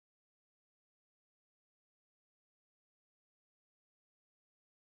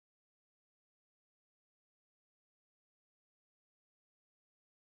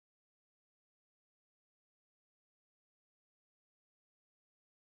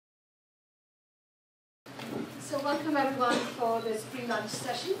So welcome everyone for this pre-lunch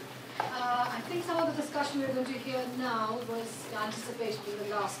session. I think some of the discussion we're going to hear now was anticipated in the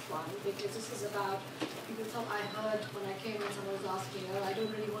last one, because this is about people thought I heard when I came and someone was asking, oh, I don't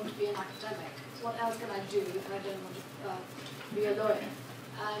really want to be an academic. So what else can I do if I don't want to be a lawyer?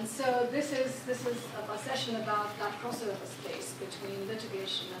 And so this is a session about that crossover space between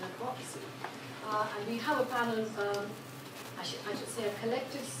litigation and advocacy. And we have a panel, I should say a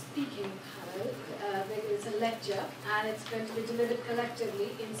collective speaking panel. It's a lecture, and it's going to be delivered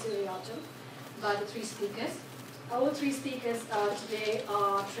collectively in seriatim by the three speakers. All three speakers today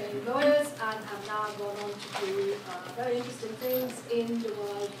are trained lawyers and have now gone on to do very interesting things in the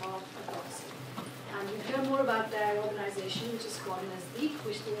world of advocacy. And you'll hear more about their organization, which is called Nazdeek,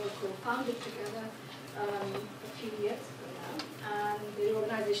 which they all co-founded together a few years ago now. And the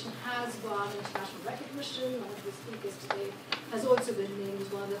organization has won international recognition. One of the speakers today has also been named as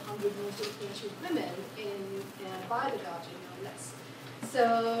one of the 100 most influential women by the Guardian, no less.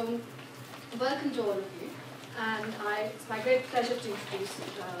 So, welcome to all of you. And it's my great pleasure to introduce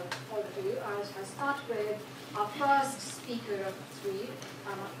all of you. I start with our first speaker of three.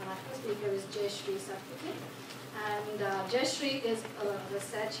 And our first speaker is Jayshree Satpute. And Jayshree is, as I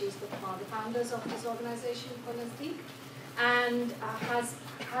said, she's one of the founders of this organization called Nazdeek, and has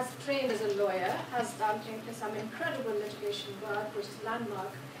trained as a lawyer, has done some incredible litigation work, which is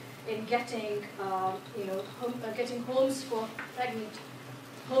landmark in getting, getting homes for pregnant,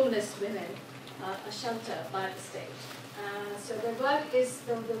 homeless women, a shelter by the state. So the work is,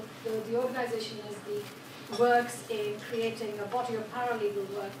 the organization is works in creating a body of paralegal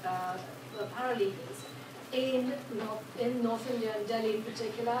work, paralegals in North India, in Delhi in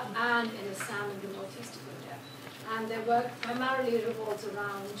particular, and in Assam in the northeast of India. And their work primarily revolves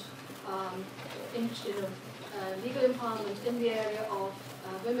around legal empowerment in the area of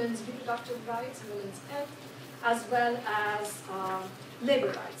women's reproductive rights and women's health, as well as labor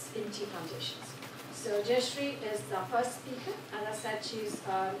rights in tea plantations. So Jayshree is the first speaker, and as I said, she's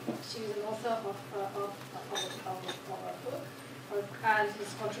an author of a book, and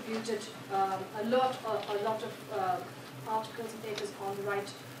has contributed a lot of articles and papers on the right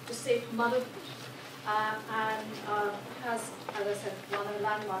to safe motherhood, and has, as I said, won a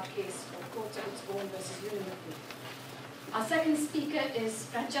landmark case for Court of its own versus Union. Our second speaker is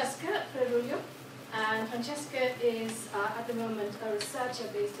Francesca Feruglio, and Francesca is at the moment a researcher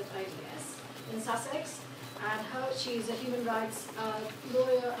based at IDS in Sussex, and she's a human rights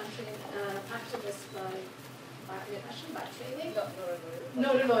lawyer and activist by training.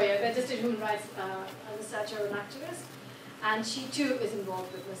 Not a lawyer, but just a human rights researcher and activist. And she too is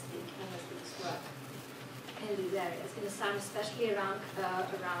involved with Nazdeek and Nazdeek's work in these areas, in Assam, especially around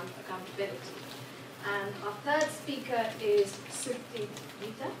accountability. And our third speaker is Sukti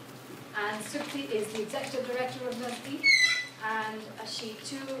Dhital. And Sukti is the executive director of Nazdeek. And she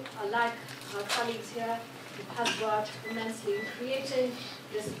too, like her colleagues here, has worked immensely in creating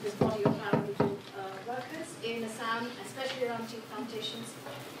this body of paralegal workers in Assam, especially around tea plantations,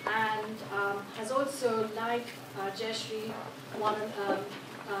 and has also, like Jayshree,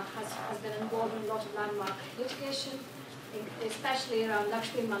 has been involved in a lot of landmark litigation, especially around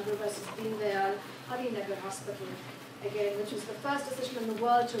Lakshmi Mandir versus Deendayal Harinagar Hospital, again, which was the first decision in the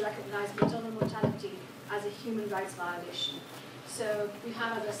world to recognize maternal mortality as a human rights violation. So we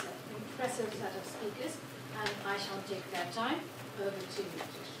have, as I said, an impressive set of speakers, and I shall take their time. Over to you.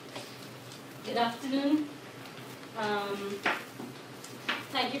 Good afternoon.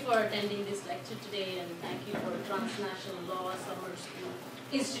 Thank you for attending this lecture today, and thank you for Transnational Law Summer School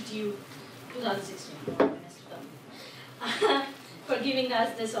Institute 2016 for giving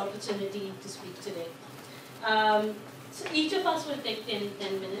us this opportunity to speak today. So each of us will take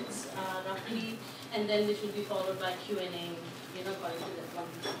 10 minutes roughly, and then which will be followed by Q&A. You're not going to that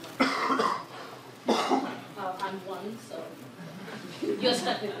one. I'm one, so you're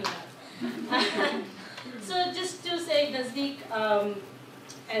stuck with me now. So just to say, Nazdeek,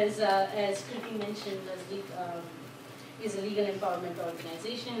 as Kriti mentioned, Nazdeek is a legal empowerment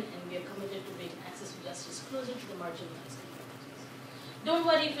organization, and we are committed to bring access to justice closer to the marginalized communities. Don't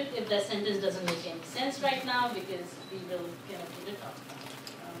worry if the sentence doesn't make any sense right now, because we will kind of talk about it.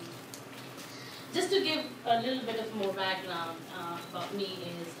 Just to give a little bit of more background about me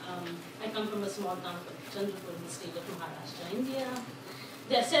is, I come from a small town called Chandrapur in the state of Maharashtra, India.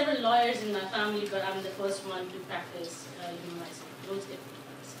 There are several lawyers in my family, but I'm the first one to practice human rights.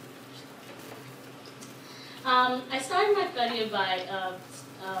 I started my career by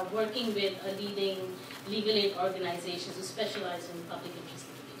working with a leading legal aid organizations who specialize in public interest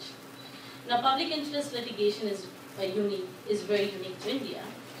litigation. Now, public interest litigation is very unique to India.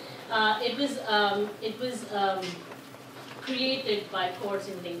 It was created by courts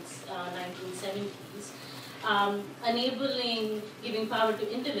in late 1970s, enabling, giving power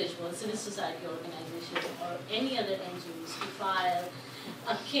to individuals, civil society organizations, or any other NGOs to file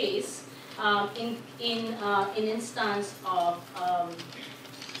a case in instance of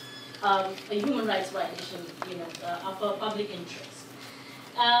a human rights violation, of a public interest.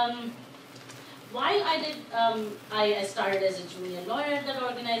 While I started as a junior lawyer at that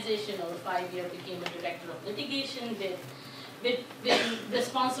organization. Over 5 years, became a director of litigation with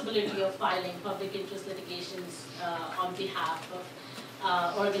responsibility of filing public interest litigations on behalf of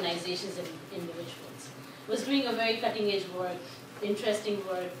organizations and individuals. Was doing a very cutting edge work, interesting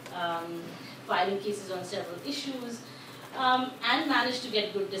work, filing cases on several issues, and managed to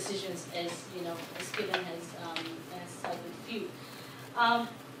get good decisions, as Kevin has cited a few.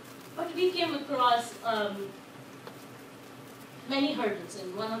 But we came across many hurdles,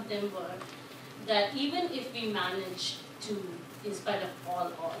 and one of them were that even if we manage to, in spite of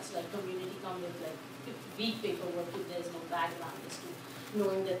all odds, like community come with like weak paperwork, if there's no background as to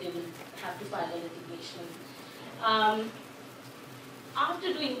knowing that they will have to file a litigation.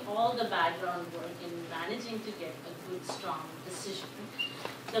 After doing all the background work and managing to get a good, strong decision,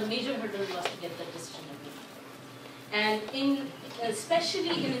 the major hurdle was to get the decision agreed. And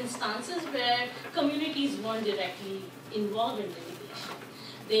especially in instances where communities weren't directly involved in litigation.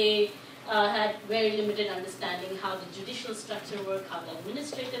 They had very limited understanding how the judicial structure worked, how the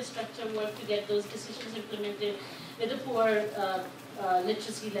administrative structure worked to get those decisions implemented, with a poor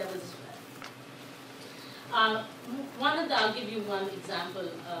literacy levels as well. I'll give you one example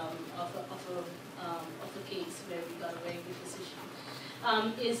of a case where we got a very good decision.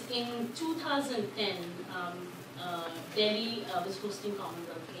 Is in 2010, Delhi was hosting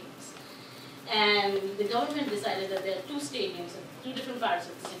Commonwealth Games. And the government decided that there are two stadiums in two different parts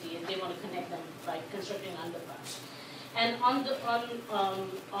of the city, and they want to connect them by constructing underpass. And along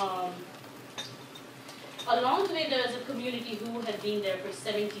the way, there was a community who had been there for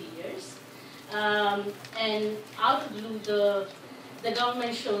 70 years. And out of the blue, the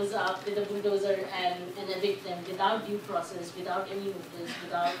government shows up with a bulldozer and evict them without due process, without any notice,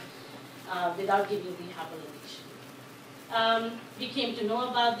 without giving rehabilitation. We came to know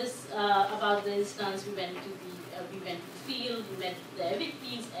about this, about the instance. We went to the field, we met the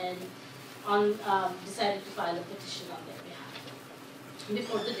evictees, and decided to file a petition on their behalf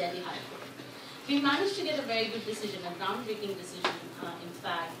before the Delhi High Court. We managed to get a very good decision, a groundbreaking decision, in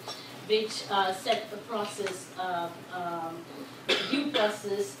fact, which set a process, due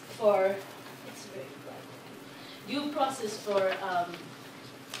process for, it's very bright, due process for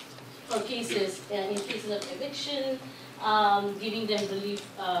cases, in cases of eviction, giving them relief,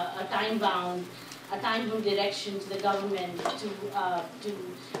 a time-bound direction to the government to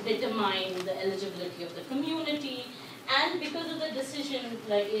determine the eligibility of the community. And because of the decision,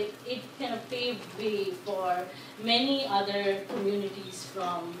 like it kind of paved way for many other communities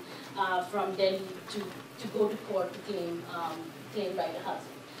from Delhi to go to court to claim right to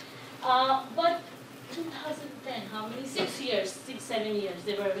housing. But 2010, how many? 6 years, 7 years.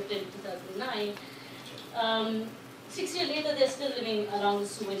 They were evicted in 2009. 6 years later, they're still living along the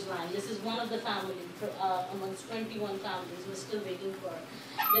sewage line. This is one of the families amongst 21 families who are still waiting for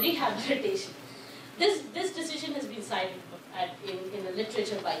the rehabilitation. This decision has been cited in the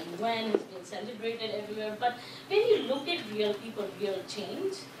literature by UN, has been celebrated everywhere. But when you look at real people, real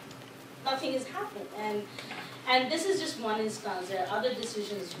change, nothing has happened. And this is just one instance. There are other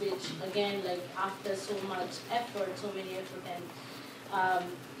decisions which, again, like after so much effort, so many effort, and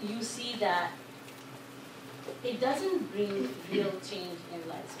you see that it doesn't bring real change in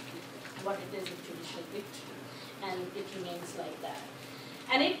lives of people. What it is judicial victory, and it remains like that.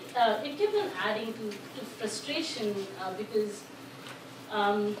 And it kept on adding to frustration because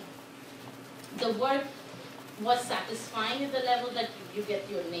the work was satisfying at the level that you get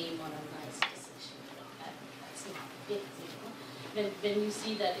your name on a nice decision. That's not it. When you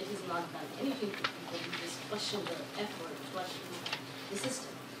see that it has not done anything to people, you just question the effort, question the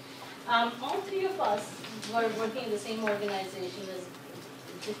system. All three of us were working in the same organization as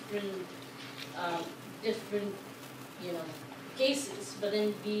different cases, but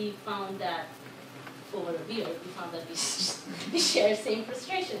then we found that over a year, we found that we share same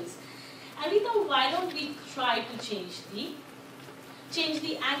frustrations. And we thought, why don't we try to change the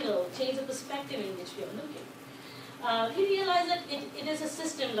angle, change the perspective in which we are looking. We realized that it is a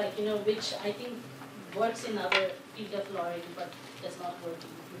system which I think works in other field of law, but does not work in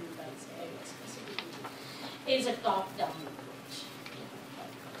human rights area specifically. It's a top-down approach. A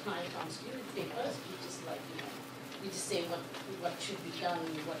client comes to you with papers, you just we just say what should be done,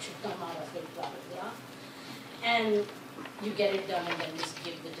 what should come out of it, blah blah blah, and you get it done, and then just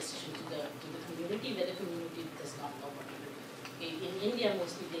give the decision to the community, where the community does not know what to do. In India,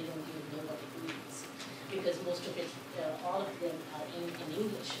 mostly they don't even know what it means, because most of it, all of them are in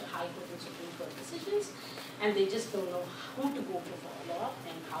English, High Court and Supreme Court decisions, and they just don't know who to go to follow up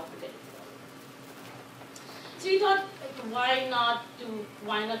and how to get it followed. So we thought, like,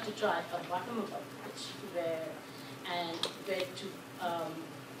 why not to try a bottom-up approach, where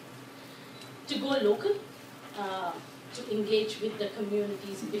to go local, to engage with the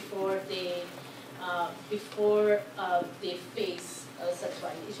communities before they face such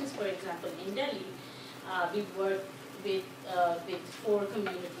violations. For example, in Delhi, we work with 4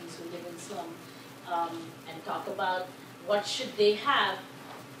 communities who live in slum, and talk about what should they have,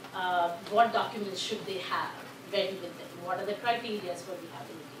 what documents should they have ready with them, what are the criteria for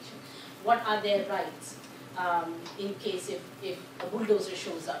rehabilitation, what are their rights in case if a bulldozer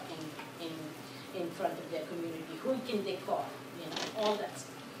shows up in front of their community, who can they call, all that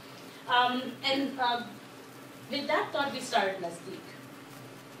stuff. And with that thought, we started Nazdeek.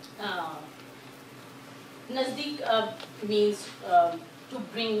 Nazdeek means to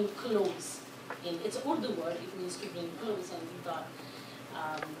bring close. It's an Urdu word, it means to bring close, and we thought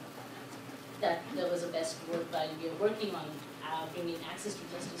that there was a best word while we are working on bringing access to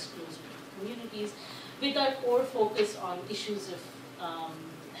justice closer to communities, with our core focus on issues of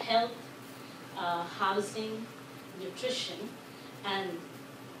health, housing, nutrition, and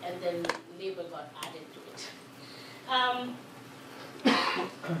then labor got added to it.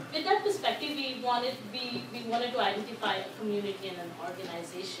 With that perspective, we wanted to identify a community and an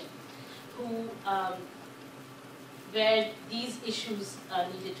organization who, where these issues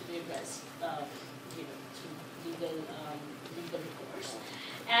needed to be addressed, through legal recourse,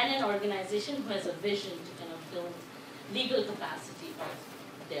 and an organization who has a vision to kind of build legal capacity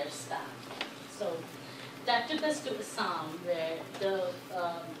of their staff. So that took us to Assam, where the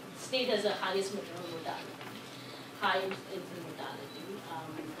state has the highest maternal mortality, high infant mortality,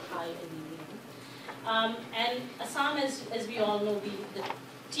 high anemia. And Assam, as we all know, the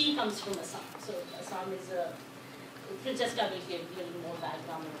tea comes from Assam. So Assam is Francesca will give a little more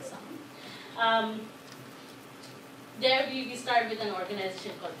background on Assam. There we started with an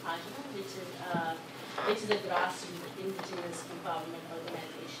organization called Pedagogy, which is a grassroots indigenous empowerment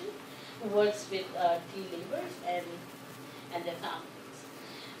organization who works with tea laborers and their families.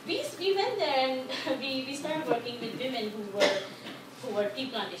 We went there and we started working with women who were tea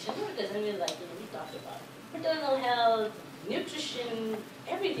plantation workers, and we talked about maternal health, nutrition,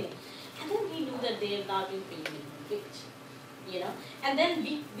 everything. And then we knew that they had not been paid minimum wage, And then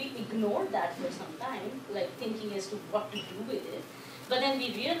we ignored that for some time, thinking as to what to do with it. But then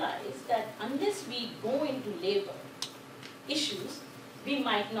we realized that unless we go into labor issues, we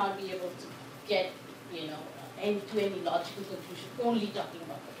might not be able to get, to any logical conclusion only talking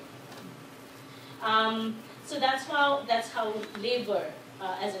about it. So that's how labor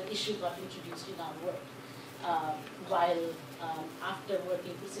as an issue got introduced in our work. While after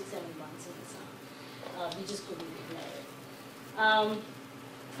working for 6-7 months in Assam, we just couldn't ignore it.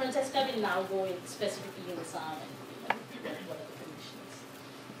 Francesca will now go in specifically in Assam and what are the conditions.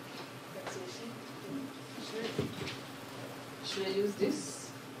 Should I use this?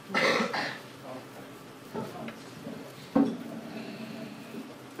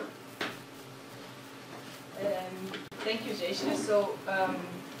 Thank you, Jayshree. So,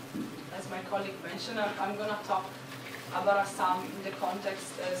 as my colleague mentioned, I'm going to talk about Assam in the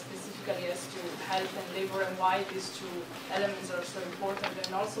context specifically as to health and labor, and why these 2 elements are so important,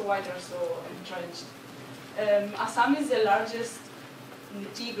 and also why they're so entrenched. Assam is the largest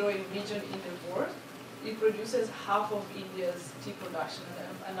tea growing region in the world. It produces half of India's tea production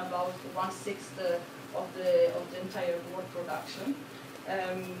and about 1/6 of the entire world production.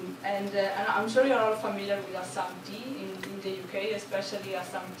 And I'm sure you're all familiar with Assam tea. In the UK, especially,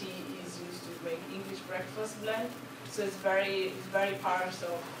 Assam tea is used to make English breakfast blend. So it's very part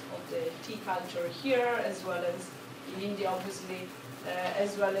of the tea culture here, as well as in India, obviously,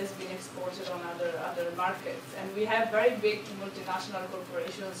 as well as being exported on other markets. And we have very big multinational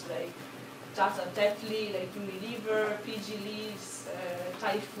corporations like Tata Tetli, like Unilever, PG Leaves,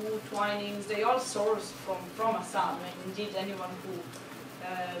 Thai Food, Twinings. They all source from Assam, and indeed anyone who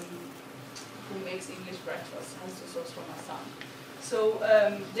makes English breakfast has to source from Assam. So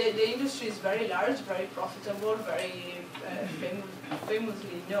the industry is very large, very profitable, very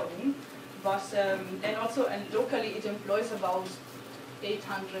famously known, but and locally it employs about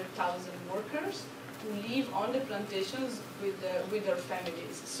 800,000 workers who live on the plantations with their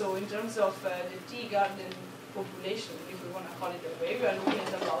families. So in terms of the tea garden population, if we want to call it that way. We are looking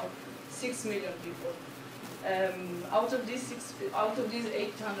at about 6 million people. Out of these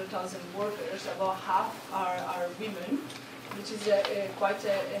 800,000 workers, about half are women, which is quite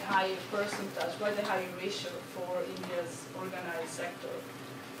a high percentage, quite a high ratio for India's organized sector.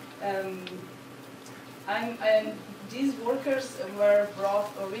 And these workers were brought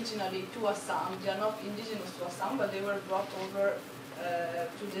originally to Assam. They are not indigenous to Assam, but they were brought over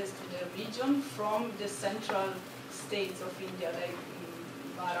to the region from the central states of India, like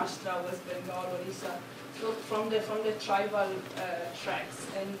Maharashtra, West Bengal, Orissa, so from the tribal tracts,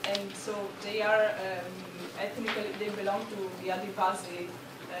 and so they are ethnically, they belong to the Adivasi.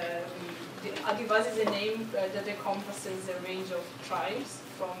 The Adivasi is a name that encompasses a range of tribes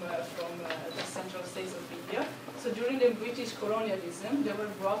from the central states of India. So during the British colonialism, they were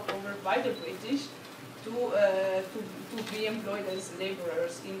brought over by the British to be employed as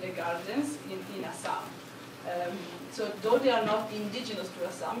laborers in the gardens in Assam. So though they are not indigenous to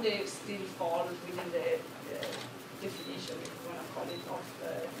Assam, they still fall within the definition, if you want to call it, of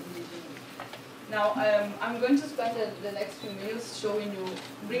indigenous. Now, I'm going to spend the next few minutes showing you,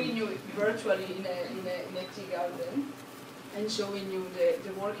 bringing you virtually in a tea garden, and showing you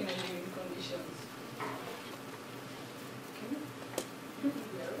the working and living conditions. Can you click on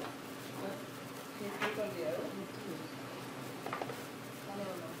the arrow? Can you click on the arrow?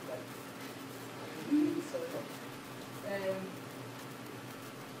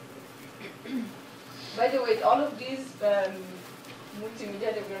 By the way, all of these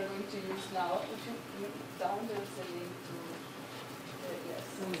multimedia that we are going to use now, if you look down, there's a link to yes.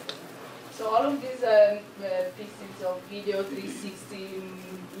 So all of these pieces of video 360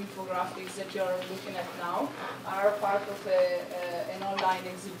 infographics that you are looking at now are part of an online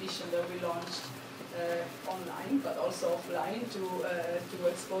exhibition that we launched online, but also offline, to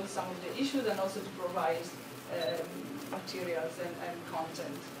expose some of the issues and also to provide materials and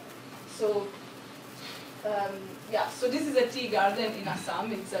content. So yeah, so this is a tea garden in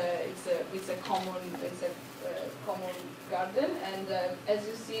Assam. It's a common garden, and as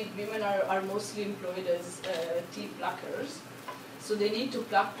you see, women are mostly employed as tea pluckers. So they need to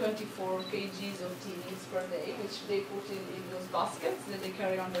pluck 24 kgs of tea leaves per day, which they put in those baskets that they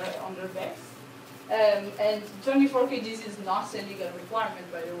carry on their backs. And 24 kgs is not a legal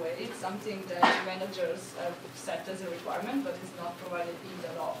requirement, by the way. It's something that managers have set as a requirement, but it's not provided in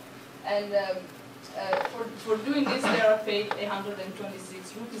the law. And for doing this, they are paid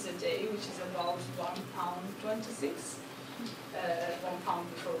 126 rupees a day, which is about £1.26. 1 pound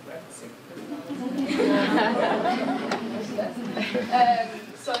before Brexit.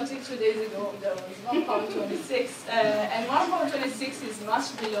 So until 2 days ago, there was £1.26, and £1.26 is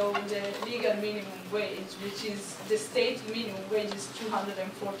much below the legal minimum wage, which is the state minimum wage is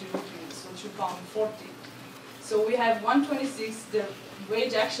 240 rupees, so £2.40. So we have 126, the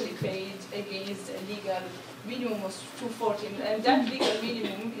wage actually paid against a legal minimum was 240, and that legal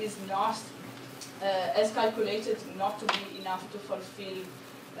minimum is not, as calculated, not to be enough to fulfill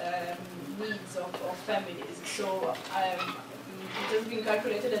needs of families. So it has been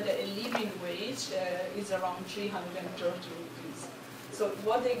calculated that a living wage is around 330 rupees. So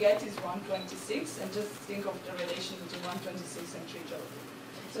what they get is 126, and just think of the relation between 126 and 330.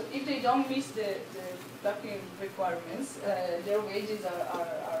 So if they don't meet the plucking requirements, their wages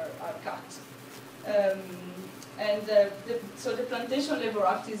are cut. So the Plantation Labour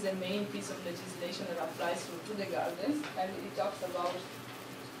Act is the main piece of legislation that applies to the gardens, and it talks about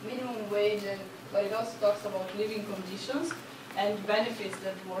minimum wage, but it also talks about living conditions and benefits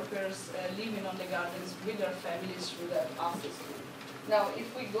that workers living on the gardens with their families should have access to. Now,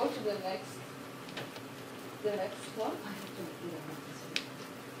 if we go to the next one.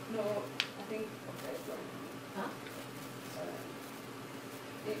 No, I think, okay, so. Huh?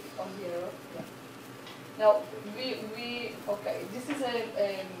 On here, yeah. Now, okay, this is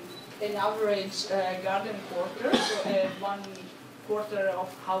an average garden quarter, so 1 quarter of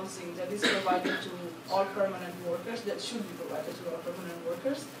housing that is provided to all permanent workers, that should be provided to all permanent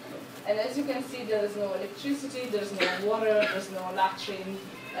workers. And as you can see, there is no electricity, there's no water, there's no latrine,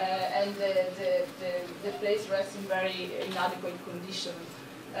 and the place rests in very inadequate condition.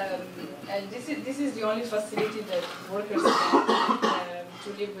 And this is the only facility that workers have to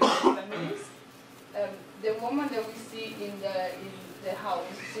live with their families. The woman that we see in the house,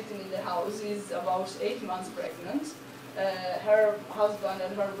 sitting in the house, is about 8 months pregnant. Her husband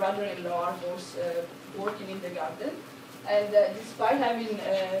and her brother-in-law are both working in the garden. And despite having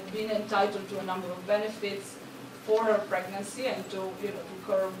been entitled to a number of benefits for her pregnancy and to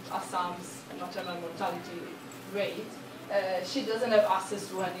curb Assam's maternal mortality rate, she doesn't have access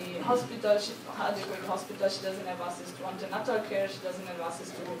to any hospital, adequate hospital, she doesn't have access to antenatal care, she doesn't have access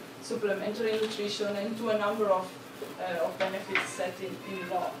to supplementary nutrition, and to a number of benefits set in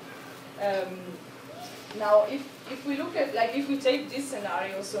law. Now, if we look at, like, if we take this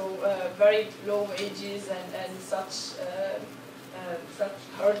scenario, so very low wages and such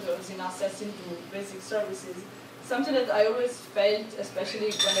hurdles in accessing to basic services, something that I always felt,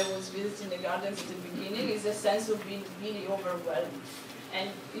 especially when I was visiting the gardens at the beginning, is a sense of being really overwhelmed. And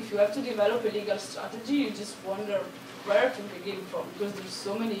if you have to develop a legal strategy, you just wonder where to begin from, because there's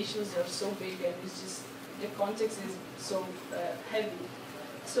so many issues, they're so big, and it's just, the context is so heavy.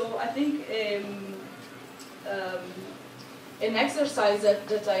 So I think an exercise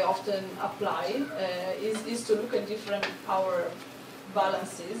that I often apply is to look at different power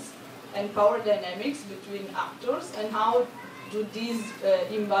balances and power dynamics between actors, and how do these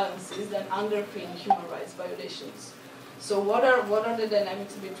imbalances then underpin human rights violations. So what are the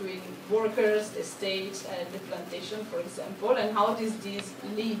dynamics between workers, the state, and the plantation, for example, and how does these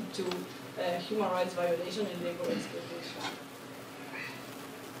lead to human rights violation and labor exploitation?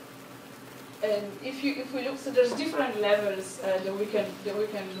 And if we look, so there's different levels that we can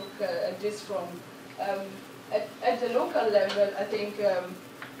look at this from. At the local level, I think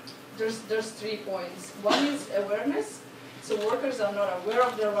there's 3 points. One is awareness. So workers are not aware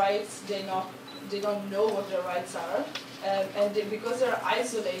of their rights. They don't know what their rights are, and because they're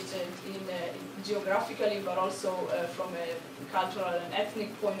isolated geographically, but also from a cultural and ethnic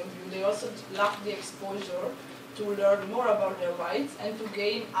point of view, they also lack the exposure to learn more about their rights and to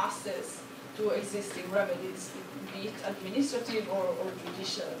gain access to existing remedies, be it administrative or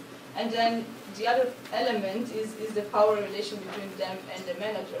judicial. And then the other element is the power relation between them and the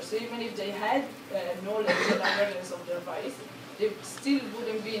manager. So even if they had knowledge and awareness of their rights, they still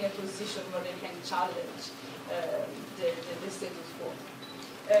wouldn't be in a position where they can challenge the status quo.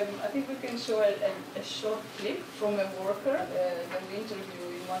 I think we can show a short clip from a worker that we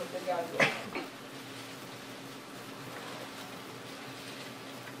interviewed in one of the gardens.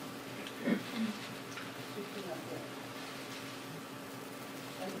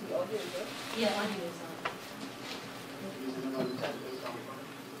 And the audio is there? Yeah, audio is on.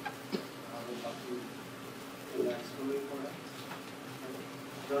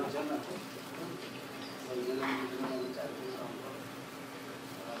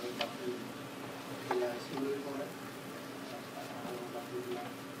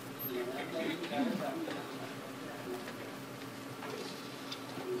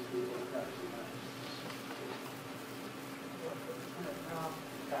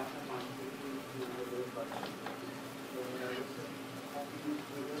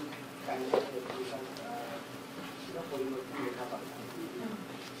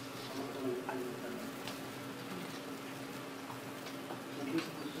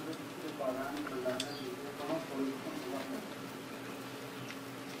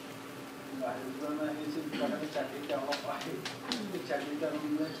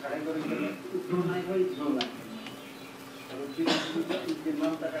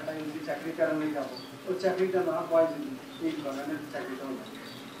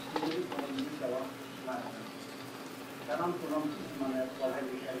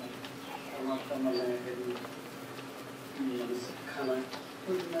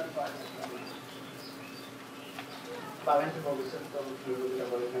 বাগানটি ভবিষ্যৎ প্রতিযোগিতা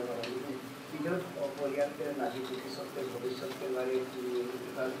করে নিজের পরিবারকে নারী ভবিষ্যতের ভবিষ্যৎকে বাড়ি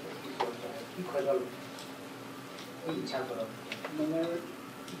কি খোঁজাল ইচ্ছা করো মানে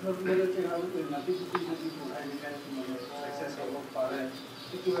নাতি যদি পড়াই লিখায় মানে সাকসেস হব পারে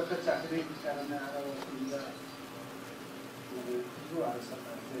একটু একটা চাকরির কারণে আরো অসুবিধা মানে কিছু আছে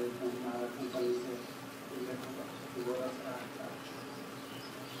কোম্পানিতে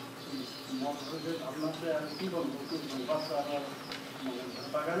আপনাদের আর কি বলবো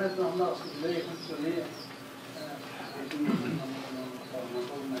বাগানে তো আমরা অসুবিধাই এখন চলে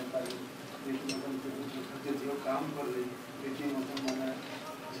যদিও কাম করলে রীতিমতো মানে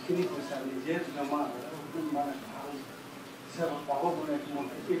যিখিনি পইচা নিজে জমা মানে ভাল হিসাবে পাব বলে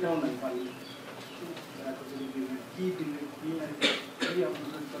এটাও নাই পারি কি দিলে কি নাই কি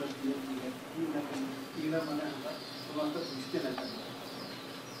আপনাদের করে দিয়ে দিলে কি না এগুলা মানে আমরা তোমার তো বুঝতে না পারি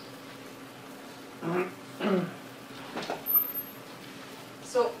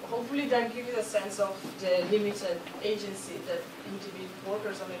So hopefully that gives you a sense of the limited agency that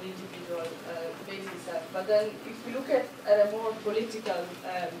workers on an individual basis have. But then if we look at a more political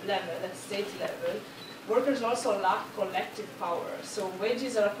level, at state level, workers also lack collective power. So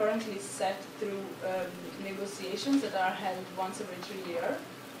wages are currently set through negotiations that are held once every 3 years.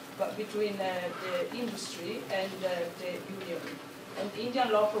 between the industry and the union. And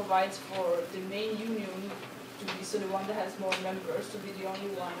Indian law provides for the main union to be, so the one that has more members, to be the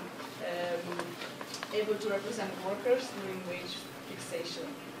only one able to represent workers during wage fixation.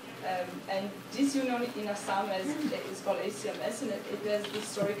 And this union in Assam is called ACMS, and it has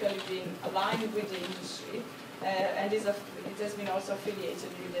historically been aligned with the industry, and it has been also affiliated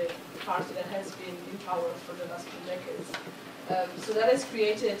with the party that has been in power for the last 2 decades. So that has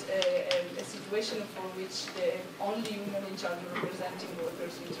created a situation for which the only union in charge of representing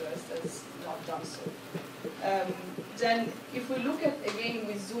workers' interests has not done so. Then if we look at, again,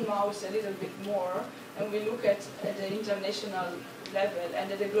 we zoom out a little bit more, and we look at the international level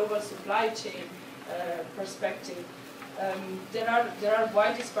and at the global supply chain perspective, there are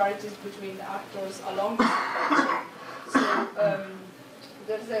wide disparities between actors along the supply chain. So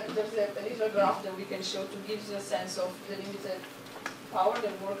there's a little graph that we can show to give you a sense of the limited power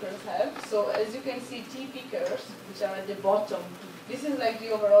that workers have. So as you can see, tea pickers, which are at the bottom, this is like the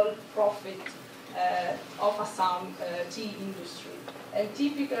overall profit of Assam tea industry. And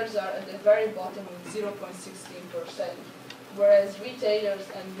tea pickers are at the very bottom with 0.16%, whereas retailers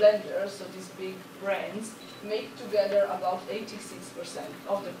and blenders, so these big brands, make together about 86%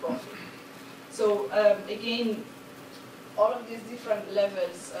 of the profit. So again, all of these different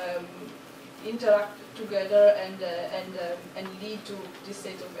levels interact together and lead to this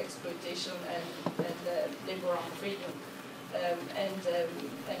state of exploitation and labor unfreedom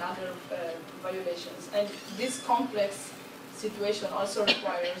and other violations. And this complex situation also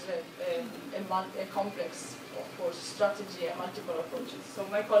requires a complex, of course, strategy and multiple approaches. So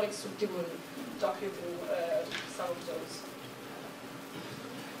my colleague Sukti will talk you through some of those.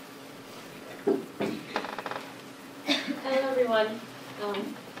 Hello everyone.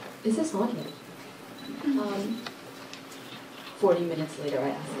 Is this on yet? 40 minutes later I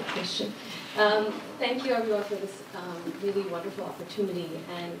asked the question. Thank you everyone for this really wonderful opportunity.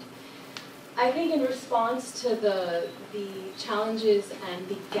 And I think in response to the challenges and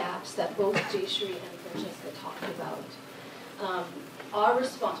the gaps that both Jayshree and Francesca talked about, our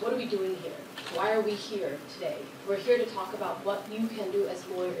response, what are we doing here? Why are we here today? We're here to talk about what you can do as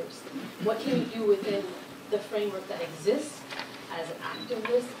lawyers. What can you do within the framework that exists as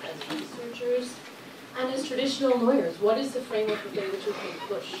activists, as researchers, and as traditional lawyers. What is the framework within which we can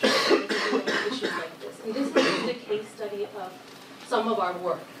push issues like this? And this is just a case study of some of our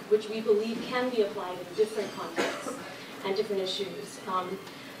work, which we believe can be applied in different contexts and different issues.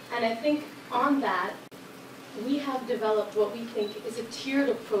 And I think on that, we have developed what we think is a tiered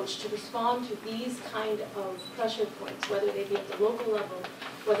approach to respond to these kind of pressure points, whether they be at the local level,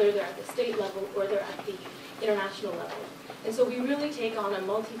 whether they're at the state level, or they're at the international level. And so we really take on a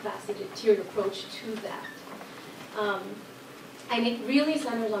multifaceted, tiered approach to that. And it really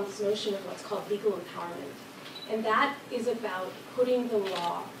centers on this notion of what's called legal empowerment. And that is about putting the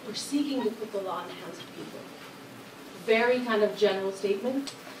law, or seeking to put the law in the hands of people. Very kind of general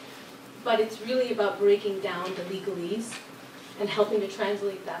statement, but it's really about breaking down the legalese and helping to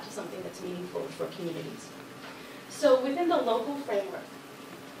translate that to something that's meaningful for communities. So within the local framework,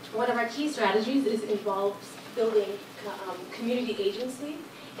 one of our key strategies involves building community agency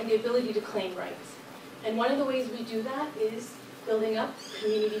and the ability to claim rights. And one of the ways we do that is building up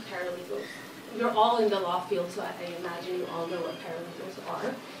community paralegals. You're all in the law field, so I imagine you all know what paralegals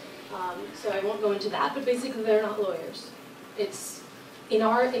are. So I won't go into that, but basically they're not lawyers. It's in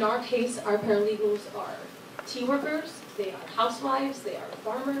our case, our paralegals are tea workers, they are housewives, they are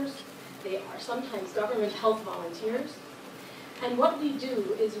farmers, they are sometimes government health volunteers. And what we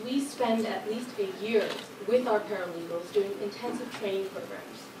do is we spend at least a year with our paralegals doing intensive training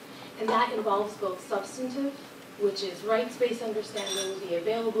programs. And that involves both substantive, which is rights-based understanding, the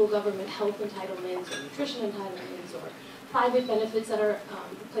available government health entitlements or nutrition entitlements or private benefits that are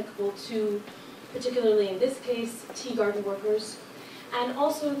applicable to, particularly in this case, tea garden workers, and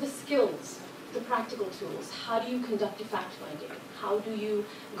also the skills, the practical tools. How do you conduct a fact-finding? How do you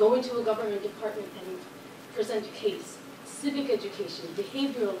go into a government department and present a case? Civic education,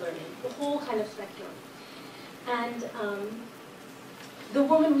 behavioral learning, the whole kind of spectrum. And the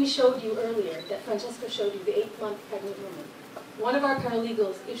woman we showed you earlier, that Francesca showed you, the 8-month pregnant woman, one of our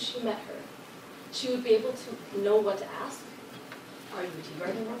paralegals, if she met her, she would be able to know what to ask. Are you a tea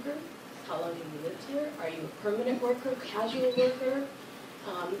garden worker? How long have you lived here? Are you a permanent worker, casual worker?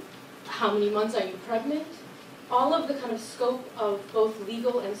 How many months are you pregnant? All of the kind of scope of both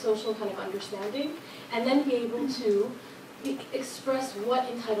legal and social kind of understanding, and then be able to express what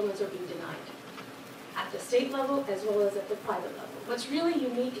entitlements are being denied at the state level as well as at the private level. What's really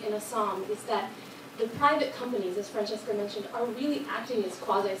unique in Assam is that the private companies, as Francesca mentioned, are really acting as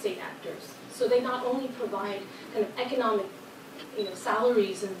quasi-state actors. So they not only provide kind of economic,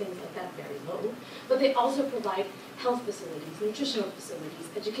 salaries and things like that very low, but they also provide health facilities, nutritional facilities,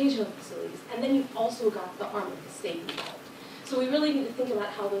 educational facilities, and then you've also got the arm of the state involved. So we really need to think about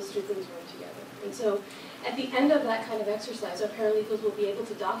how those two things work together. And so at the end of that kind of exercise, our paralegals will be able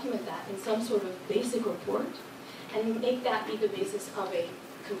to document that in some sort of basic report and make that be the basis of a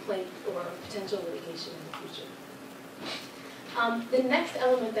complaint or potential litigation in the future. The next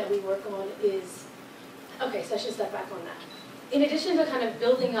element that we work on is, okay, so I should step back on that. In addition to kind of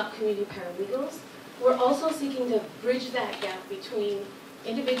building up community paralegals, we're also seeking to bridge that gap between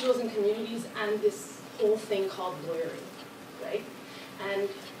individuals and communities and this whole thing called lawyering, right? And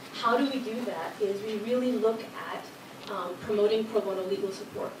how do we do that is we really look at promoting pro bono legal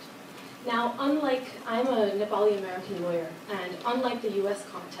support. Now, I'm a Nepali American lawyer, and unlike the US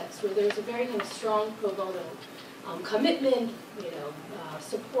context, where there's a very kind of strong pro bono commitment,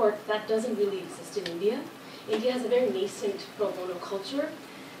 support, that doesn't really exist in India. India has a very nascent pro bono culture.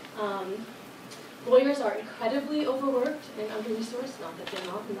 Lawyers are incredibly overworked and under-resourced, not that they're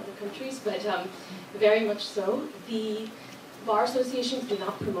not in other countries, but very much so. The bar associations do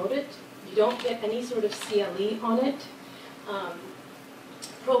not promote it. You don't get any sort of CLE on it.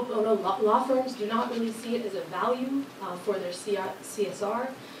 Pro bono law firms do not really see it as a value for their CSR.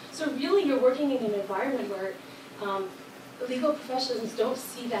 So really you're working in an environment where legal professionals don't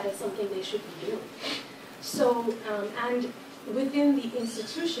see that as something they should be doing. So, and within the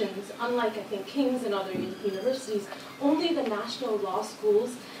institutions, unlike I think King's and other universities, only the national law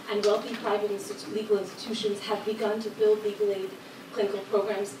schools and wealthy private legal institutions have begun to build legal aid clinical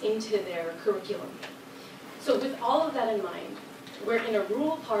programs into their curriculum. So with all of that in mind, we're in a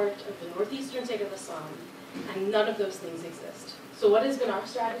rural part of the northeastern state of Assam, and none of those things exist. So what has been our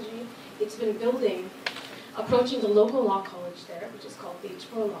strategy? It's been approaching the local law college there, which is called the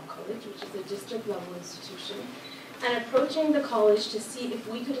Dhital Law College, which is a district level institution, and approaching the college to see if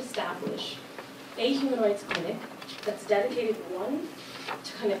we could establish a human rights clinic that's dedicated, one,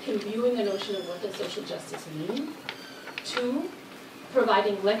 to kind of imbuing a notion of what does social justice mean, two,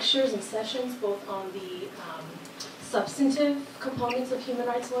 providing lectures and sessions both on the substantive components of human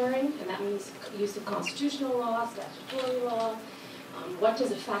rights lawyering, and that means use of constitutional law, statutory law, what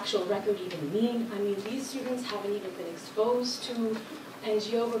does a factual record even mean? I mean, these students haven't even been exposed to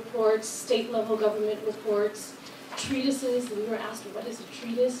NGO reports, state-level government reports, treatises. We were asked, what is a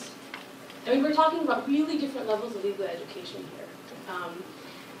treatise? I mean, we're talking about really different levels of legal education here,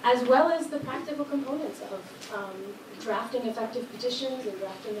 as well as the practical components of drafting effective petitions and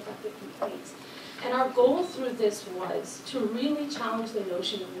drafting effective complaints. And our goal through this was to really challenge the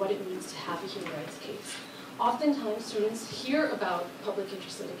notion of what it means to have a human rights case. Oftentimes, students hear about public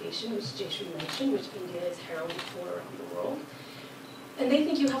interest litigation, which Jayshree mentioned, which India is heralded for around the world, and they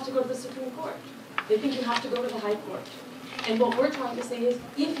think you have to go to the Supreme Court. They think you have to go to the High Court. And what we're trying to say is,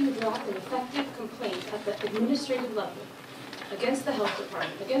 if you draft an effective complaint at the administrative level, against the health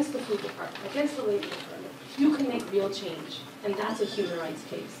department, against the food department, against the labor department, you can make real change, and that's a human rights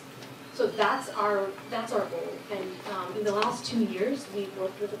case. So that's our goal. And in the last 2 years, we've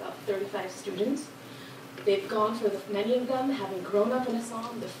worked with about 35 students. They've gone for many of them, having grown up in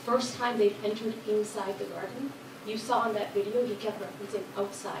Assam, the first time they've entered inside the garden. You saw in that video, he kept referencing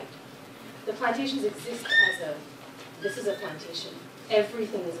outside. The plantations exist as this is a plantation.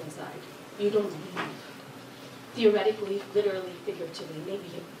 Everything is inside. You don't leave. Theoretically, literally, figuratively, maybe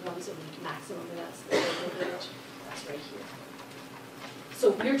once a week maximum, and that's the local village. That's right here.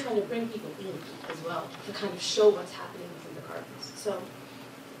 So we're trying to bring people in as well to kind of show what's happening within the gardens. So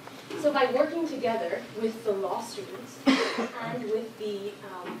by working together with the law students and with the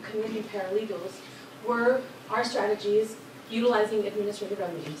community paralegals, our strategy is utilizing administrative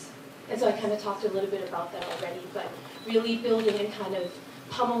remedies. And so I kind of talked a little bit about that already, but really building and kind of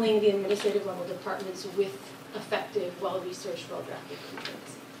pummeling the administrative level departments with effective, well-researched, well-drafted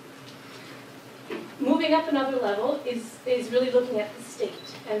complaints. Moving up another level is really looking at the state.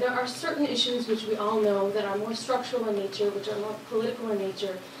 And there are certain issues which we all know that are more structural in nature, which are more political in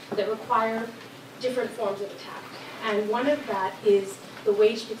nature, that require different forms of attack. And one of that is the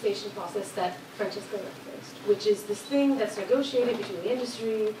wage fixation process that Francesca referenced, which is this thing that's negotiated between the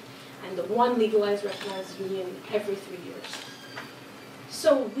industry and the one legalized, recognized union every 3 years.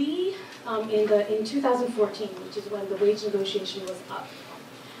 So we, in 2014, which is when the wage negotiation was up,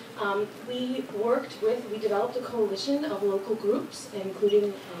 we developed a coalition of local groups,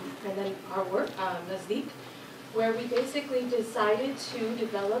 including, and then our work, Nazdeek, where we basically decided to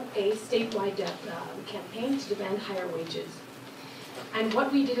develop a statewide campaign to demand higher wages. And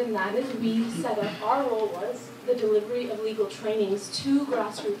what we did in that is we set up, our role was the delivery of legal trainings to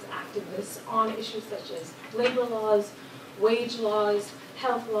grassroots activists on issues such as labor laws, wage laws,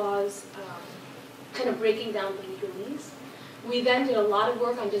 health laws, kind of breaking down the legalese. We then did a lot of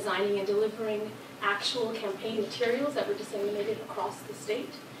work on designing and delivering actual campaign materials that were disseminated across the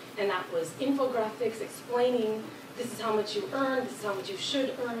state. And that was infographics explaining this is how much you earn, this is how much you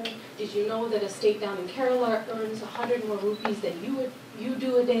should earn. Did you know that a state down in Kerala earns 100 more rupees than you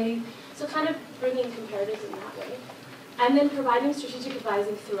do a day? So kind of bringing comparatives in that way. And then providing strategic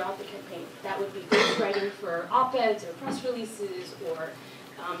advising throughout the campaign. That would be ghostwriting for op-eds or press releases or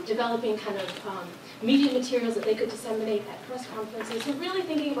developing kind of media materials that they could disseminate at press conferences. So really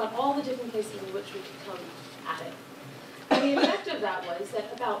thinking about all the different places in which we could come at it. And the effect of that was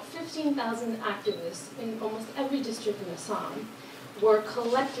that about 15,000 activists in almost every district in Assam were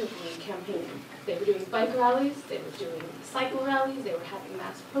collectively campaigning. They were doing bike rallies, they were doing cycle rallies, they were having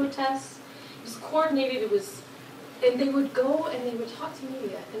mass protests. It was coordinated, and they would go and they would talk to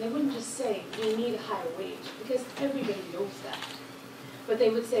media, and they wouldn't just say, we need a higher wage, because everybody knows that. But they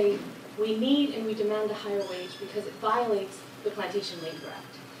would say, we need and we demand a higher wage because it violates the Plantation Labor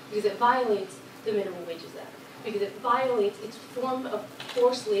Act, because it violates the Minimum Wages Act, because it violates its form of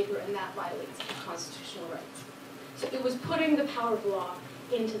forced labor, and that violates our constitutional rights. So it was putting the power of law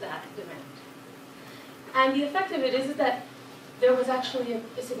into that demand. And the effect of it is that there was actually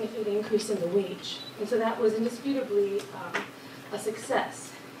a significant increase in the wage. And so that was indisputably a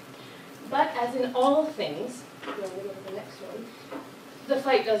success. But as in all things, we'll go to the next one, the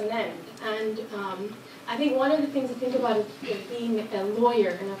fight doesn't end. And I think one of the things to think about is being a lawyer,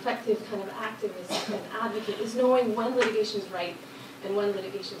 an effective kind of activist and advocate, is knowing when litigation is right and when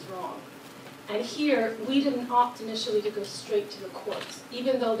litigation is wrong. And here, we didn't opt initially to go straight to the courts,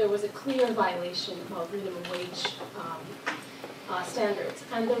 even though there was a clear violation of minimum wage standards.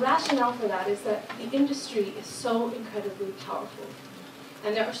 And the rationale for that is that the industry is so incredibly powerful.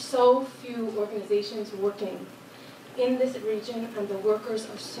 And there are so few organizations working in this region, and the workers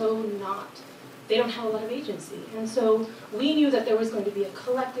are so not, they don't have a lot of agency. And so we knew that there was going to be a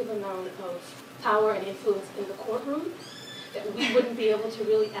collective amount of power and influence in the courtroom that we wouldn't be able to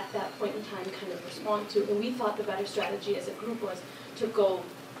really at that point in time kind of respond to. And we thought the better strategy as a group was to go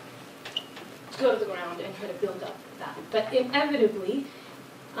to the ground and try to build up that. But inevitably,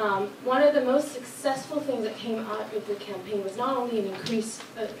 one of the most successful things that came out of the campaign was not only an increase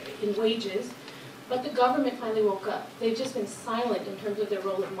in wages, but the government finally woke up. They've just been silent in terms of their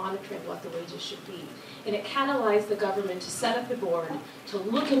role of monitoring what the wages should be. And it catalyzed the government to set up the board, to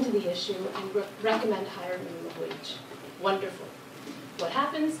look into the issue, and recommend higher minimum wage. Wonderful. What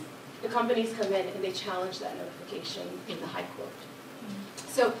happens? The companies come in and they challenge that notification in the High Court.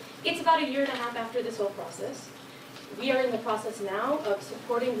 So it's about a year and a half after this whole process. We are in the process now of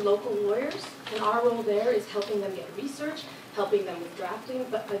supporting local lawyers, and our role there is helping them get research, helping them with drafting,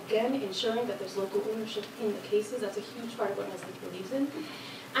 but again, ensuring that there's local ownership in the cases. That's a huge part of what Nazdeek believes in.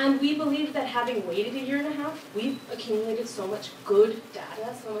 And we believe that having waited a year and a half, we've accumulated so much good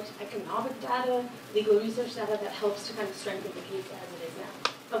data, so much economic data, legal research data that helps to kind of strengthen the case as it is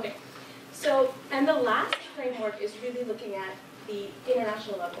now. Okay, so, and the last framework is really looking at the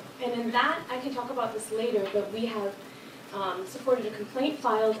international level. And in that, I can talk about this later, but we have supported a complaint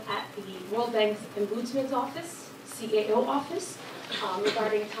filed at the World Bank's Ombudsman's Office, CAO office,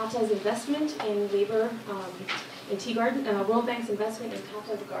 regarding Tata's investment in labor in tea garden, World Bank's investment in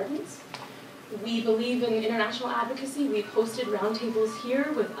Tata Gardens. We believe in international advocacy. We've hosted roundtables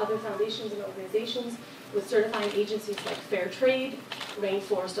here with other foundations and organizations, with certifying agencies like Fair Trade,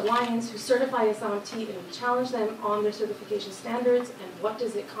 Rainforest Alliance, who certify Assam tea, and we challenge them on their certification standards and what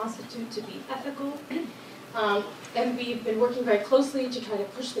does it constitute to be ethical. And we've been working very closely to try to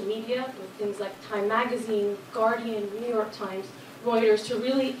push the media with things like Time Magazine, Guardian, New York Times, Reuters, to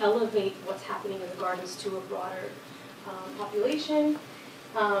really elevate what's happening in the gardens to a broader population.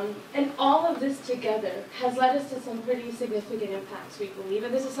 And all of this together has led us to some pretty significant impacts, we believe.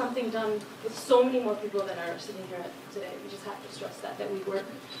 And this is something done with so many more people than are sitting here today. We just have to stress that we work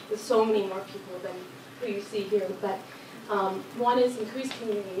with so many more people than who you see here. But one is increased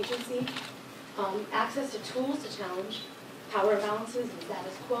community agency, access to tools to challenge power imbalances and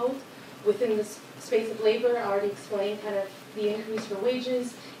status quo within the space of labor. I already explained kind of the increase for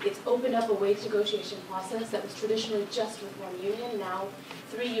wages. It's opened up a wage negotiation process that was traditionally just with one union. Now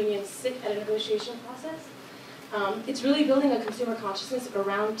 3 unions sit at a negotiation process. It's really building a consumer consciousness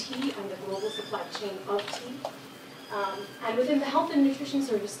around tea and the global supply chain of tea. And within the health and nutrition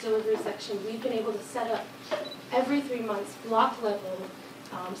service delivery section, we've been able to set up every 3 months block level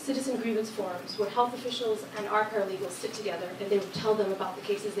citizen grievance forums where health officials and our paralegals sit together and they would tell them about the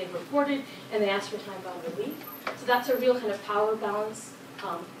cases they've reported and they ask for time-bound relief. So that's a real kind of power balance,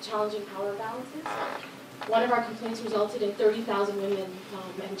 challenging power balances. One of our complaints resulted in 30,000 women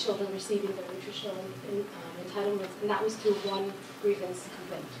and children receiving their nutritional entitlements, and that was through one grievance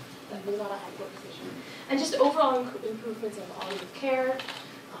complaint. That was not a high court decision. And just overall improvements in quality of care,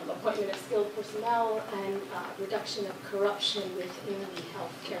 appointment of skilled personnel, and reduction of corruption within the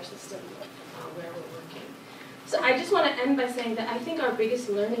healthcare system where we're working. So I just want to end by saying that I think our biggest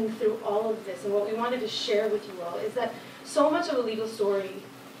learning through all of this, and what we wanted to share with you all, is that so much of a legal story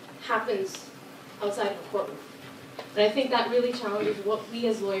happens outside of a courtroom. And I think that really challenges what we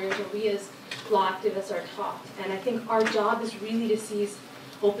as lawyers or we as law activists are taught. And I think our job is really to seize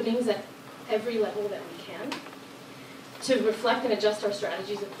openings at every level that we can, to reflect and adjust our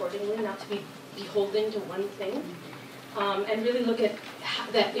strategies accordingly, not to be beholden to one thing, and really look at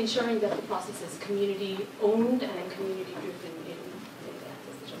that, ensuring that the process is community-owned and community-driven in